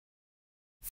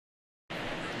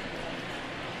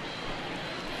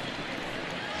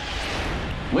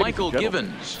Michael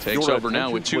Givens takes over now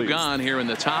with 2 gone here in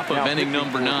the top of inning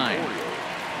number 9.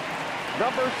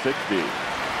 Number 60,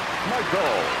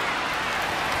 Michael.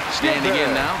 Standing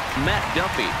in now, Matt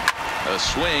Duffy. A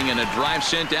swing and a drive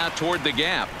sent out toward the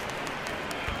gap.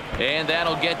 And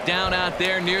that'll get down out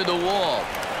there near the wall.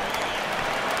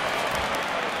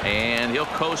 And he'll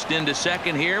coast into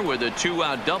second here with a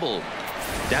 2-out double.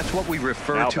 That's what we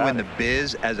refer to in the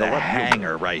biz as a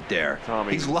hanger right there.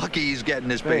 He's lucky he's getting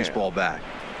his baseball back.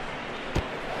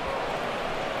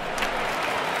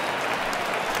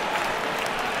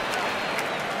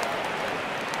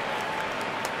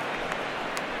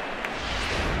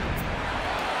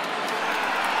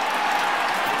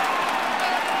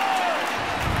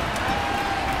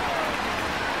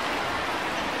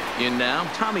 In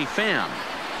now, Tommy Pham.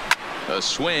 A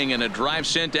swing and a drive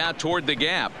sent out toward the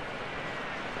gap.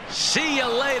 See you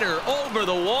later. Over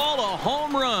the wall, a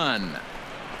home run.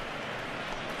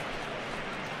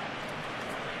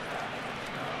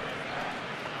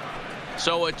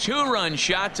 So a 2-run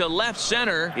shot to left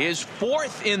center is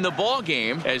 4th in the ball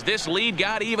game as this lead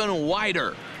got even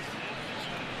wider.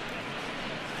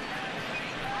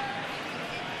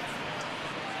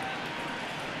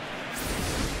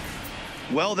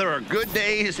 Well, there are good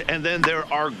days and then there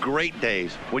are great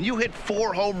days. When you hit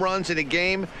 4 home runs in a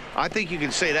game, I think you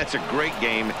can say that's a great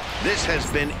game. This has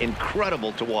been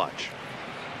incredible to watch.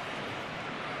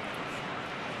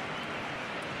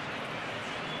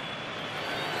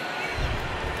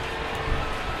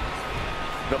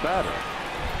 The batter,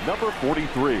 number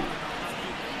 43.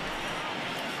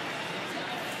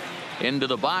 Into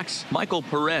the box, Michael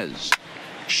Perez.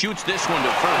 Shoots this one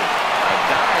to first. A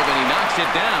dive and he knocks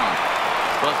it down.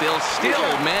 But they'll still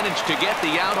manage to get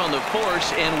the out on the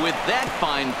force, and with that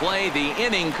fine play, the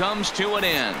inning comes to an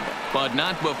end. But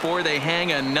not before they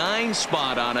hang a 9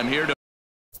 spot on him here to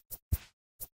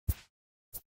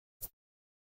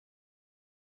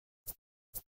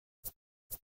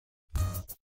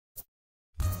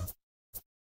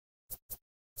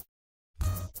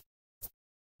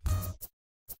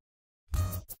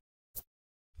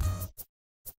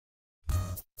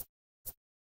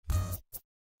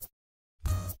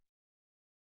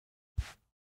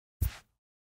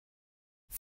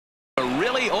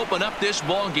really open up this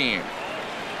ball game.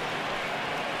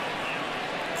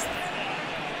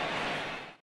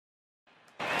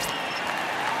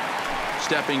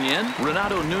 Stepping in,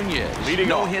 Renato Nunez.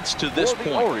 No hits to this point.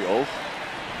 Orioles,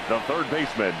 the third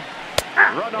baseman,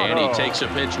 Renato. And he takes a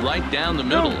pitch right down the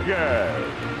middle.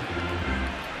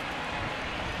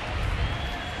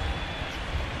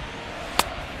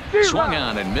 Swung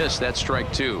on and missed. That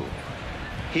strike 2.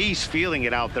 He's feeling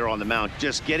it out there on the mound,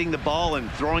 just getting the ball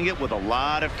and throwing it with a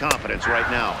lot of confidence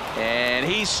right now. And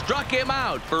he struck him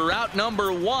out for out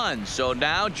number 1. So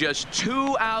now just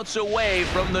 2 outs away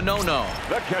from the no-no.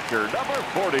 The catcher, number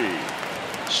 40.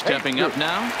 Stepping up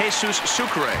now, Jesus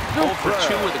Sucre. 0 for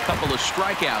 2 with a couple of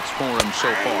strikeouts for him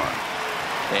so far.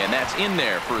 And that's in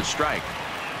there for a strike.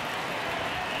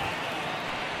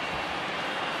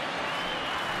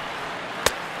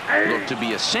 Looked to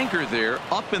be a sinker there,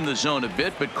 up in the zone a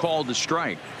bit, but called a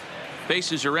strike.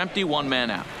 Bases are empty, 1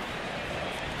 man out.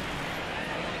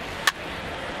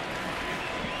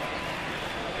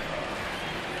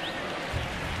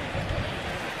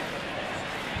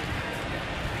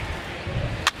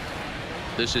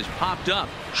 This is popped up.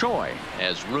 Choi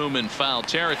has room in foul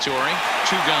territory.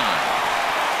 2 gone.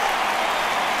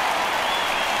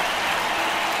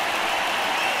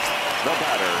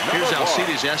 Here's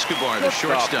Alcides Escobar, the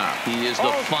shortstop. He is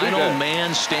the final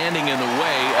man standing in the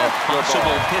way of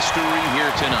possible history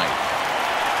here tonight.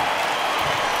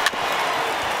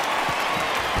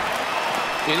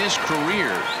 In his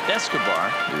career,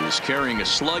 Escobar is carrying a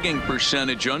slugging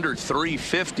percentage under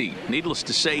 .350. Needless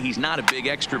to say, he's not a big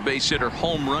extra base hitter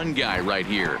home run guy right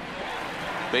here.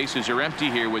 Bases are empty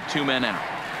here with 2 men out.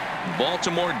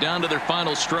 Baltimore down to their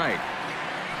final strike.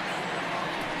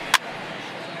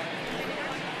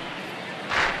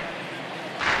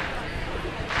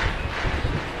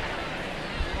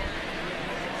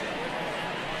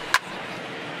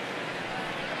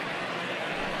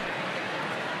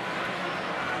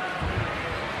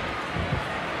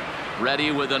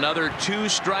 Ready with another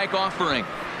 2-strike offering.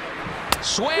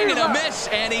 Swing and a miss,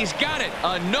 and he's got it.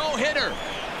 A no-hitter.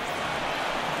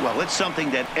 Well, it's something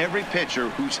that every pitcher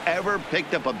who's ever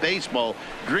picked up a baseball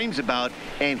dreams about,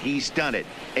 and he's done it.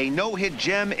 A no-hit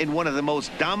gem in one of the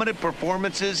most dominant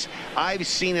performances I've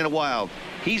seen in a while.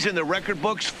 He's in the record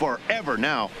books forever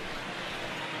now.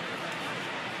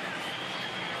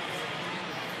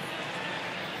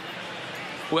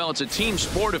 Well, it's a team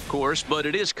sport, of course, but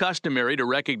it is customary to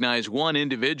recognize one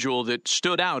individual that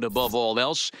stood out above all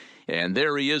else. And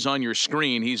there he is on your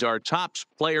screen. He's our top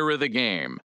player of the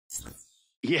game.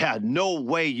 Yeah, no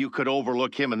way you could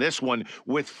overlook him in this one.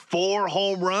 With 4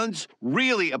 home runs,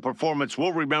 really a performance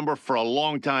we'll remember for a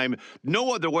long time.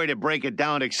 No other way to break it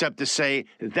down except to say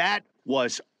that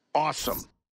was awesome.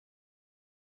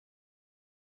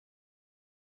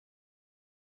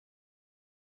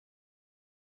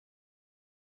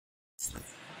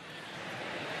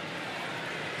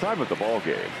 Time of the ball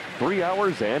game, 3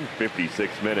 hours and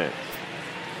 56 minutes.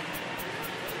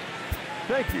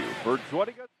 Thank you for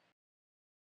joining us.